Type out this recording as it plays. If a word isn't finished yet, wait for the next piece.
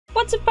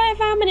What's up, Fire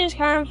fam? My name is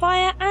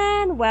Kiahonfire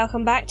and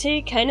welcome back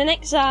to Conan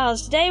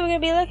Exiles. Today we're going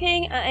to be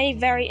looking at a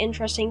very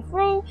interesting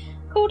thrall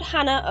called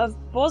Hanar of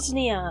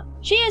Bossonia.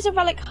 She is a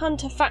relic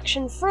hunter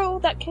faction thrall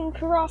that can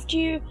craft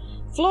you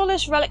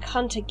flawless relic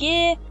hunter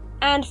gear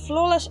and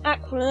flawless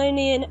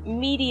Aquilonian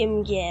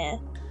medium gear.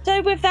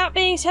 So with that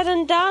being said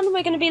and done,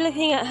 we're going to be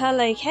looking at her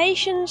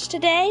locations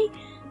today,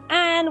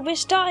 and we're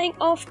starting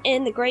off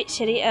in the great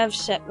city of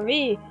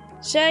Setbaru.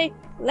 So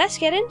let's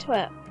get into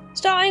it.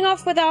 Starting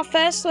off with our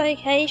first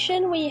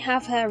location, we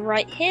have her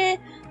right here.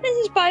 This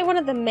is by one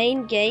of the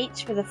main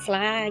gates with a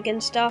flag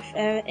and stuff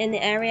in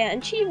the area,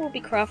 and she will be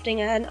crafting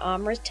an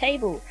armourer's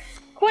table.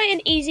 Quite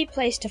an easy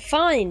place to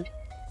find.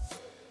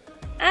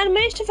 And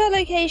most of her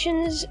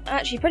locations,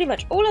 actually pretty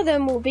much all of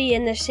them, will be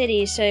in the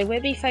city, so we'll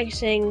be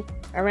focusing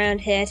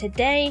around here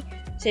today.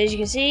 So as you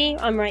can see,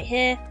 I'm right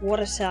here,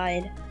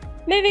 waterside.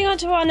 Moving on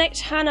to our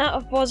next Hanar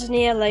of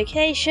Bossonia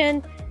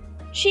location.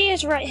 She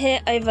is right here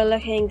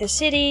overlooking the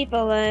city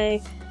below,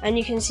 and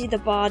you can see the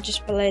bar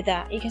just below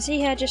that. You can see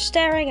her just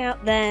staring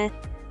out there.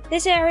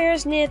 This area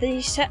is near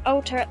the set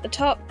altar at the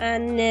top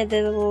and near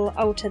the little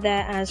altar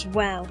there as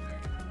well.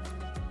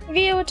 If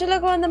you were to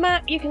look on the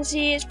map, you can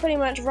see it's pretty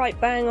much right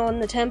bang on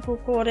the temple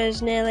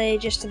quarters, nearly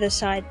just to the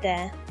side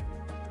there.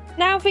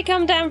 Now if we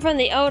come down from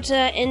the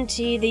altar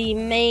into the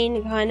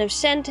main kind of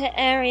centre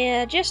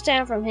area, just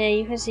down from here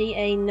you can see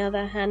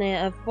another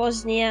Hanar of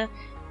Bossonia.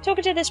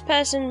 Talking to this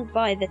person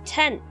by the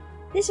tent.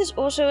 This is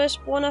also a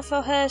spawner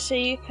for her, so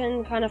you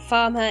can kind of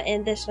farm her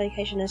in this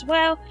location as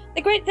well.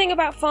 The great thing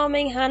about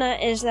farming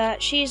Hanar is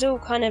that she's all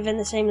kind of in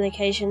the same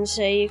location,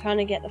 so you kind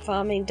of get the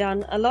farming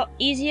done a lot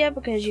easier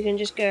because you can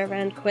just go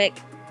around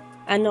quick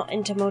and not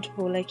into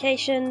multiple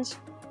locations.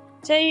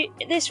 So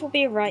this will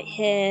be right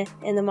here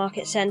in the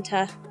market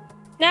centre.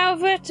 Now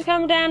if we're to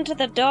come down to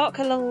the dock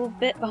a little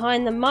bit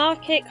behind the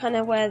market, kind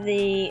of where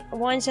the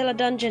wine cellar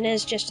dungeon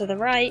is just to the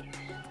right,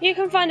 you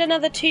can find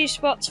another 2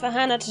 spots for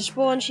Hanar to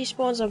spawn. She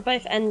spawns on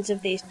both ends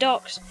of these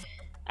docks,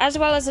 as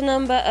well as a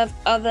number of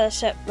other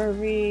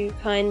Setbaru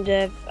kind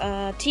of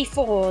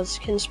T4s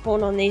can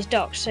spawn on these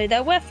docks, so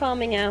they're worth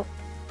farming out.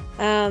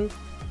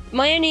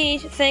 My only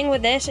thing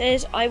with this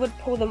is I would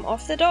pull them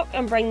off the dock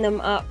and bring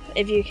them up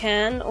if you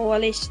can, or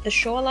at least the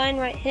shoreline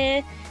right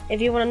here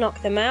if you want to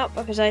knock them out,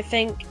 because I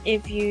think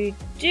if you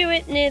do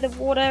it near the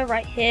water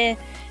right here,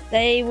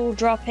 they will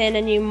drop in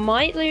and you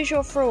might lose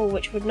your thrall,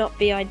 which would not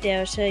be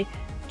ideal. So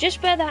just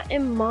bear that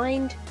in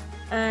mind.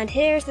 And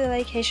here's the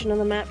location on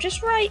the map,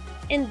 just right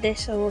in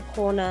this little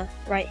corner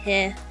right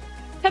here.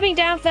 Coming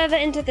down further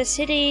into the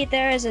city,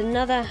 there is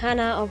another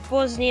Hanar of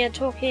Bossonia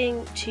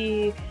talking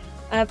to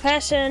a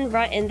person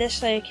right in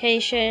this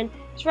location.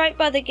 It's right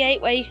by the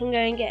gate where you can go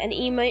and get an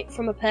emote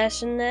from a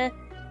person there.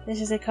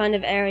 This is the kind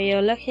of area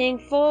you're looking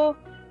for.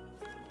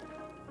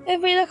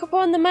 If we look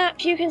upon the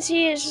map, you can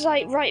see it's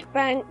like right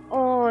bang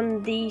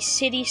on the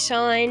city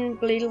sign,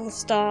 blue little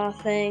star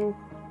thing.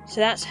 So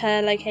that's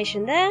her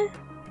location there.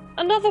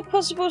 Another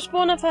possible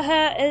spawner for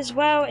her as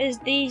well is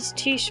these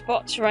 2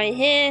 spots right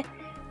here.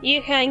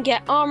 You can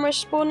get armourer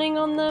spawning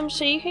on them,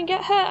 so you can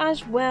get her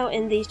as well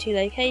in these 2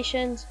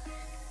 locations,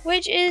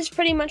 which is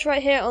pretty much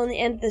right here on the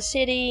end of the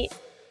city,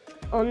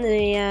 on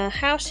the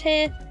house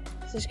here.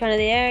 This is kind of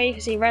the area. You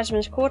can see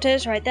Rasmus'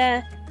 quarters right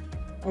there,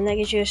 and that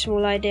gives you a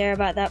small idea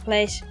about that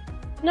place.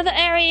 Another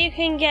area you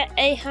can get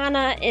a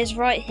Hanar is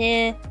right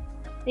here.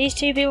 These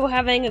 2 people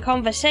having a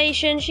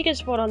conversation. She can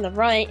spawn on the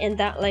right in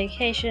that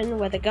location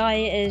where the guy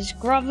is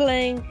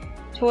grovelling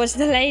towards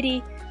the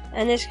lady,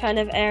 and this kind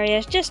of area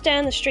is just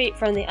down the street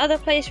from the other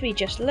place we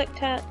just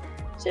looked at.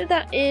 So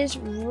that is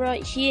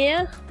right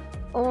here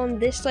on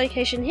this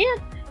location here.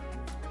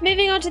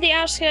 Moving on to the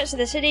outskirts of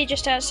the city,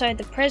 just outside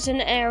the prison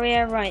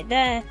area right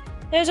there.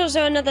 There's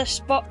also another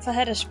spot for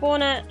her to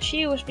spawn at.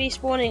 She will be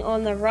spawning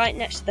on the right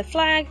next to the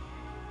flag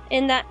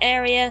in that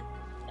area,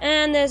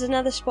 and there's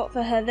another spot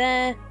for her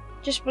there.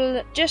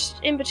 Just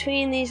in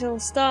between these little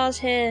stars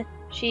here,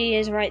 she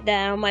is right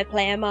there on my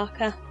player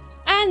marker.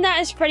 And that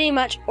is pretty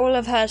much all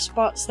of her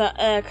spots that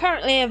are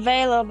currently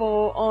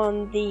available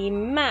on the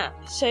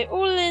map. So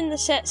all in the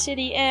Set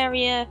City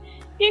area,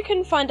 you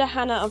can find a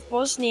Hanar of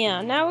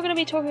Bossonia. Now we're going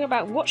to be talking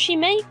about what she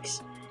makes,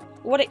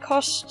 what it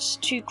costs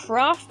to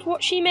craft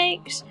what she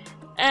makes,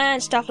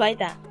 and stuff like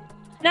that.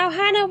 Now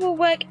Hanar will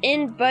work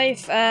in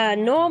both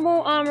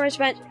normal armourer's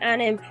bench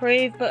and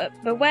improved, but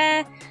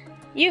beware.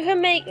 You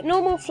can make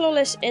normal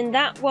flawless in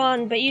that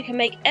one, but you can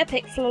make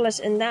epic flawless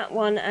in that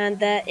one, and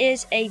there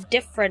is a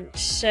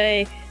difference.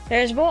 So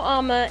there is more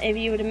armor if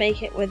you were to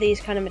make it with these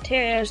kind of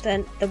materials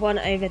than the one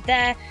over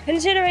there.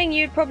 Considering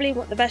you'd probably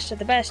want the best of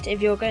the best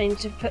if you're going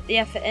to put the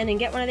effort in and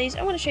get one of these,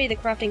 I want to show you the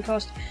crafting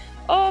cost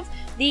of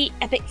the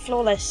epic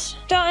flawless.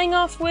 Starting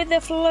off with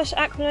the flawless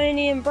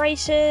Aquilonian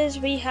braces,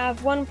 we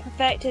have 1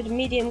 perfected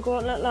medium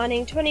gauntlet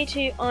lining,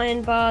 22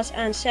 iron bars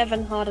and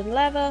 7 hardened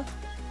leather.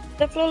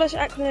 The flawless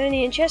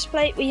Aquilonian chest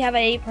plate, we have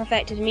a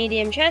perfected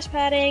medium chest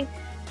padding,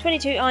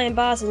 22 iron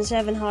bars and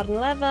 7 hardened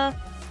leather.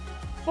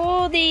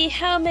 For the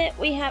helmet,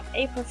 we have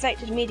a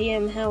perfected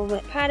medium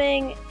helmet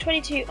padding,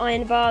 22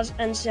 iron bars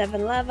and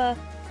 7 leather.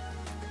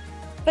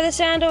 For the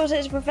sandals,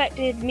 it's a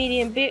perfected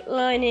medium boot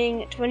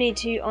lining,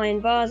 22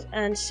 iron bars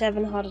and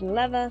 7 hardened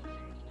leather.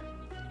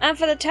 And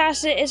for the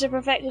tasset, it's a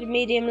perfected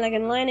medium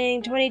legging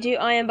lining, 22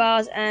 iron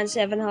bars and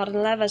 7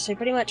 hardened leather, so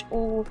pretty much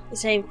all the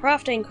same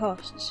crafting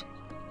costs.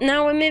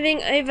 Now we're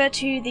moving over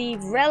to the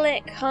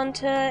Relic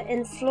Hunter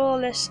in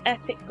Flawless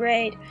Epic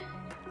Grade.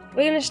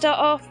 We're going to start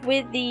off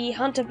with the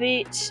Hunter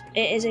boots.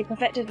 It is a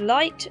perfected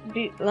light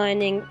boot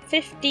lining,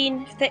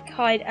 15 thick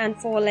hide and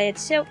 4 layered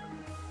silk.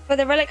 For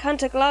the Relic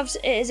Hunter gloves,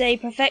 it is a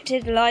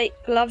perfected light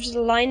gloves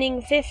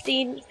lining,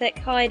 15 thick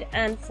hide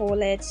and 4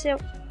 layered silk.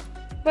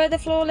 For the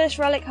Flawless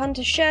Relic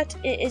Hunter shirt,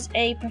 it is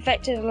a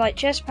perfected light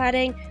chest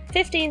padding,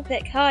 15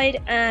 thick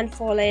hide and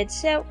 4 layered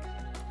silk.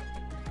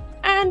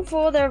 And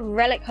for the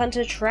Relic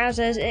Hunter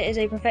trousers, it is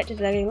a perfected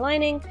legging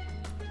lining,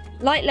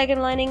 light legging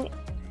lining,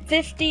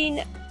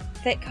 15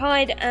 thick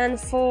hide and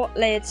 4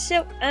 layered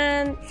silk.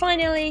 And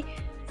finally,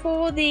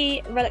 for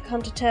the Relic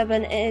Hunter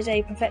turban, it is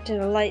a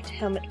perfected light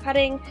helmet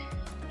padding,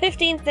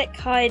 15 thick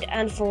hide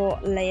and 4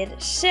 layered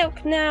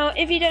silk. Now,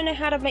 if you don't know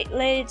how to make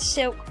layered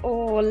silk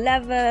or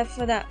leather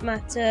for that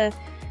matter,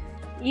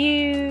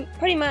 you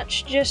pretty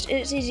much just,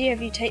 it's easier if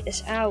you take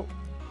this out.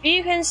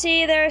 You can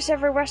see there are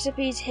several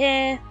recipes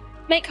here.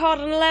 Make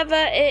hardened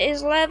leather, it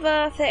is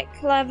leather, thick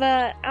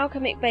leather,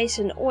 alchemic base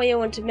and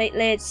oil, and to make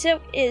layered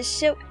silk is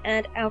silk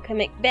and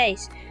alchemic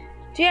base.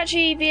 To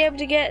actually be able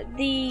to get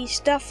the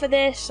stuff for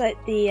this,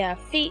 like the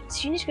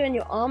feats, you need to go in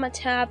your armor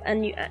tab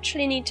and you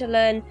actually need to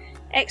learn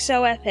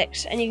XL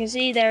epics, and you can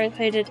see they're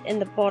included in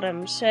the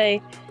bottom. So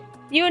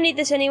you will need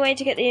this anyway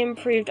to get the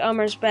improved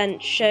armorer's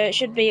bench, so it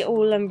should be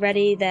all and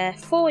ready there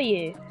for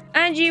you.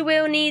 And you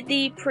will need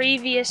the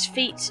previous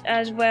feats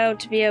as well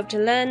to be able to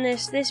learn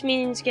this. This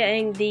means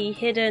getting the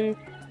hidden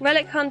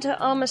Relic Hunter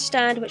armor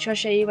stand, which I'll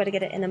show you where to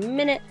get it in a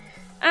minute.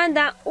 And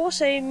that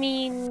also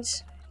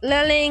means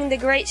learning the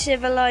Great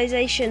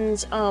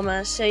Civilizations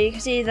armor. So you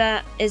can see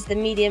that is the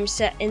medium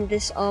set in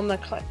this armor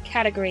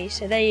category.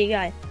 So there you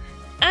go.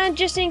 And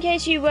just in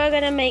case you were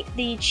going to make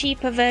the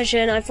cheaper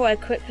version, I thought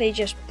I'd quickly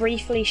just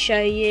briefly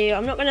show you.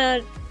 I'm not going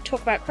to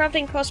talk about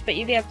crafting costs, but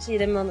you'll be able to see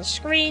them on the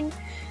screen.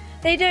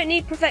 They don't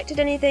need perfected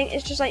anything,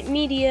 it's just like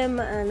medium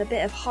and a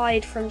bit of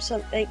hide from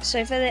something.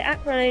 So for the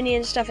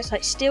Aquilonian stuff, it's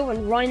like steel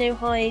and rhino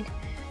hide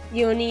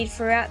you'll need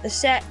throughout the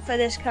set for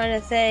this kind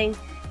of thing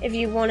if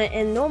you want it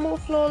in normal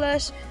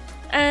flawless.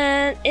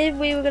 And if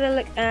we were going to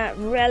look at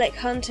Relic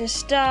Hunter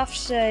stuff,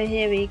 so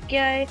here we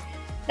go.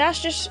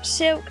 That's just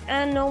silk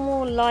and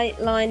normal light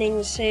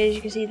linings, so as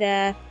you can see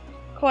there,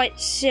 quite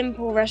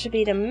simple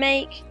recipe to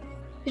make.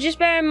 So just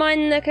bear in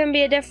mind there can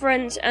be a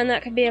difference and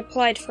that can be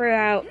applied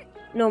throughout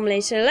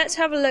normally. So let's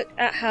have a look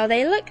at how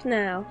they look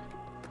now.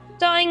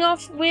 Starting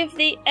off with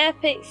the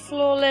epic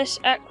flawless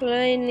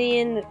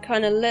Aquilonian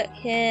kind of look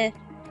here.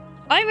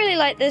 I really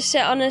like this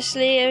set,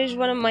 honestly. It was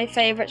one of my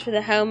favourites with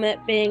the helmet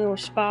being all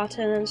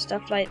Spartan and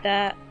stuff like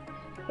that.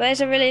 But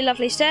it's a really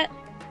lovely set.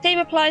 Same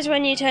applies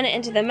when you turn it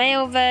into the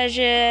male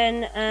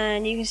version,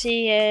 and you can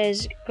see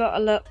it's got a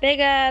lot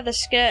bigger. The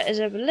skirt is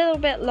a little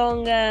bit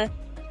longer.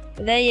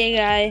 There you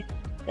go.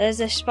 There's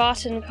the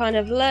Spartan kind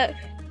of look.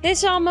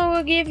 This armor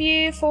will give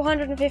you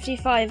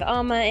 455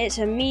 armor. It's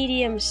a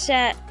medium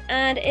set,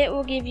 and it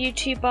will give you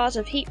 2 bars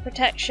of heat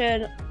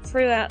protection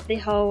throughout the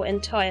whole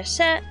entire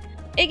set.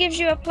 It gives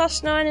you a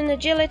 +9 in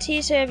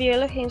agility, so if you're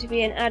looking to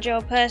be an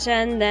agile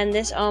person, then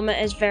this armor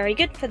is very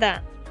good for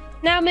that.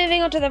 Now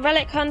moving on to the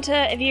Relic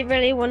Hunter, if you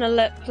really want to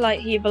look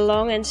like you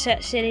belong in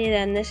Set City,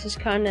 then this is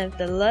kind of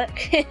the look.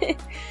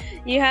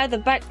 You have the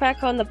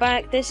backpack on the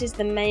back. This is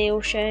the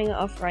male showing it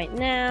off right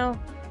now.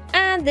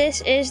 And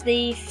this is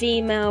the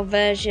female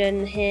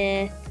version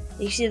here.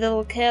 You see the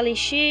little curly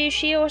shoes.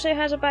 She also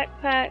has a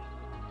backpack.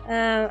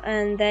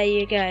 And there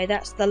you go.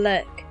 That's the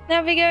look.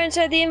 Now if we go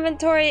inside the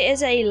inventory, it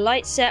is a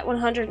light set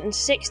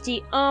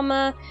 160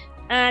 armor.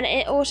 And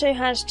it also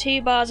has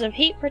 2 bars of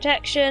heat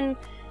protection.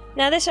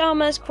 Now this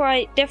armor is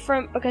quite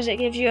different because it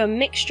gives you a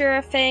mixture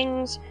of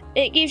things.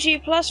 It gives you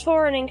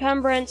 +4 in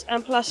encumbrance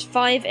and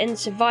 +5 in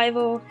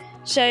survival.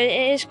 So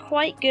it is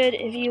quite good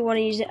if you want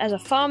to use it as a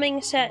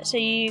farming set, so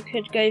you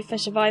could go for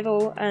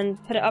survival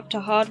and put it up to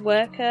hard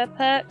worker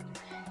perk.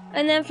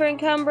 And then for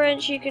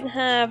encumbrance you can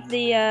have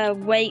the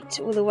weight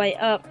all the way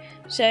up.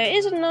 So it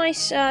is a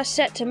nice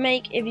set to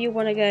make if you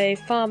want to go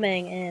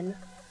farming in.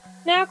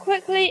 Now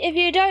quickly, if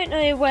you don't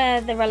know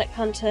where the Relic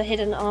Hunter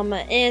hidden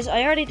armor is,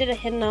 I already did a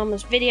hidden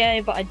armors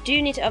video, but I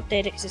do need to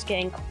update it because it's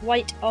getting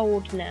quite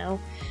old now.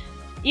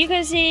 You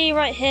can see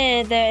right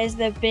here there is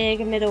the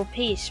big middle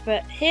piece,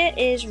 but here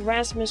is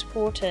Rasmus'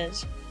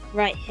 quarters,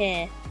 right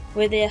here,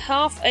 with the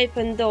half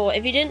open door.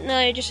 If you didn't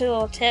know, just a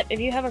little tip, if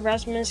you have a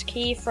Rasmus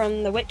key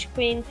from the Witch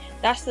Queen,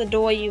 that's the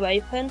door you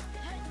open.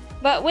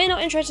 But we're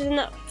not interested in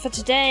that for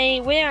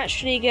today. We're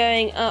actually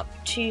going up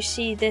to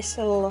see this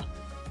little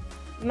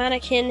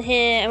mannequin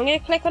here. I'm going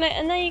to click on it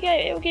and there you go.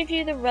 It will give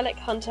you the Relic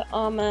Hunter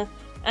armor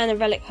and the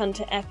Relic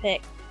Hunter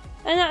epic.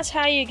 And that's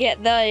how you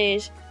get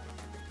those.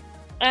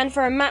 And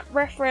for a map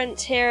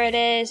reference, here it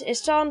is.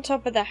 It's on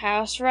top of the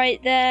house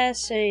right there.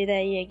 So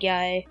there you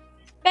go.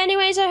 But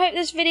anyways, I hope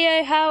this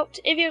video helped.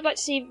 If you would like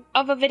to see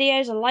other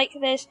videos like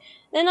this,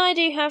 then I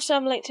do have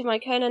some linked to my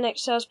Conan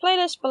Exiles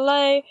playlist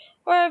below,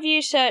 or if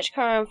you search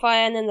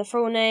Kiahonfire and then the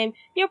full name,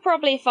 you'll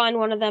probably find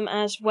one of them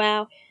as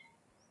well.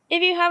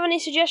 If you have any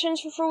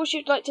suggestions for thralls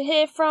you'd like to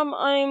hear from,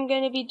 I'm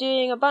going to be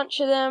doing a bunch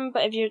of them,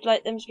 but if you'd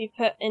like them to be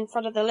put in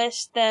front of the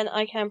list, then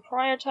I can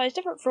prioritise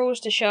different thralls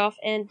to show off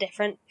in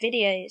different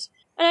videos.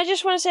 And I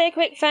just want to say a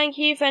quick thank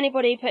you for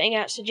anybody putting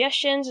out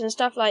suggestions and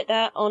stuff like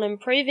that on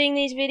improving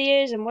these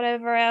videos and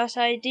whatever else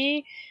I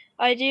do.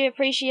 I do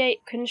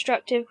appreciate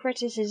constructive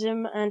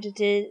criticism, and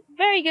it is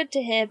very good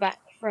to hear back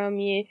from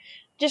you.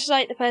 Just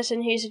like the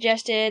person who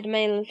suggested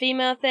male and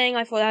female thing,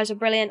 I thought that was a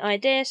brilliant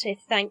idea, so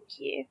thank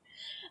you.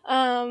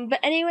 But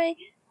anyway,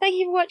 thank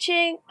you for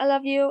watching, I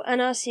love you,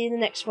 and I'll see you in the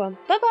next one.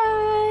 Bye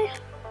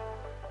bye!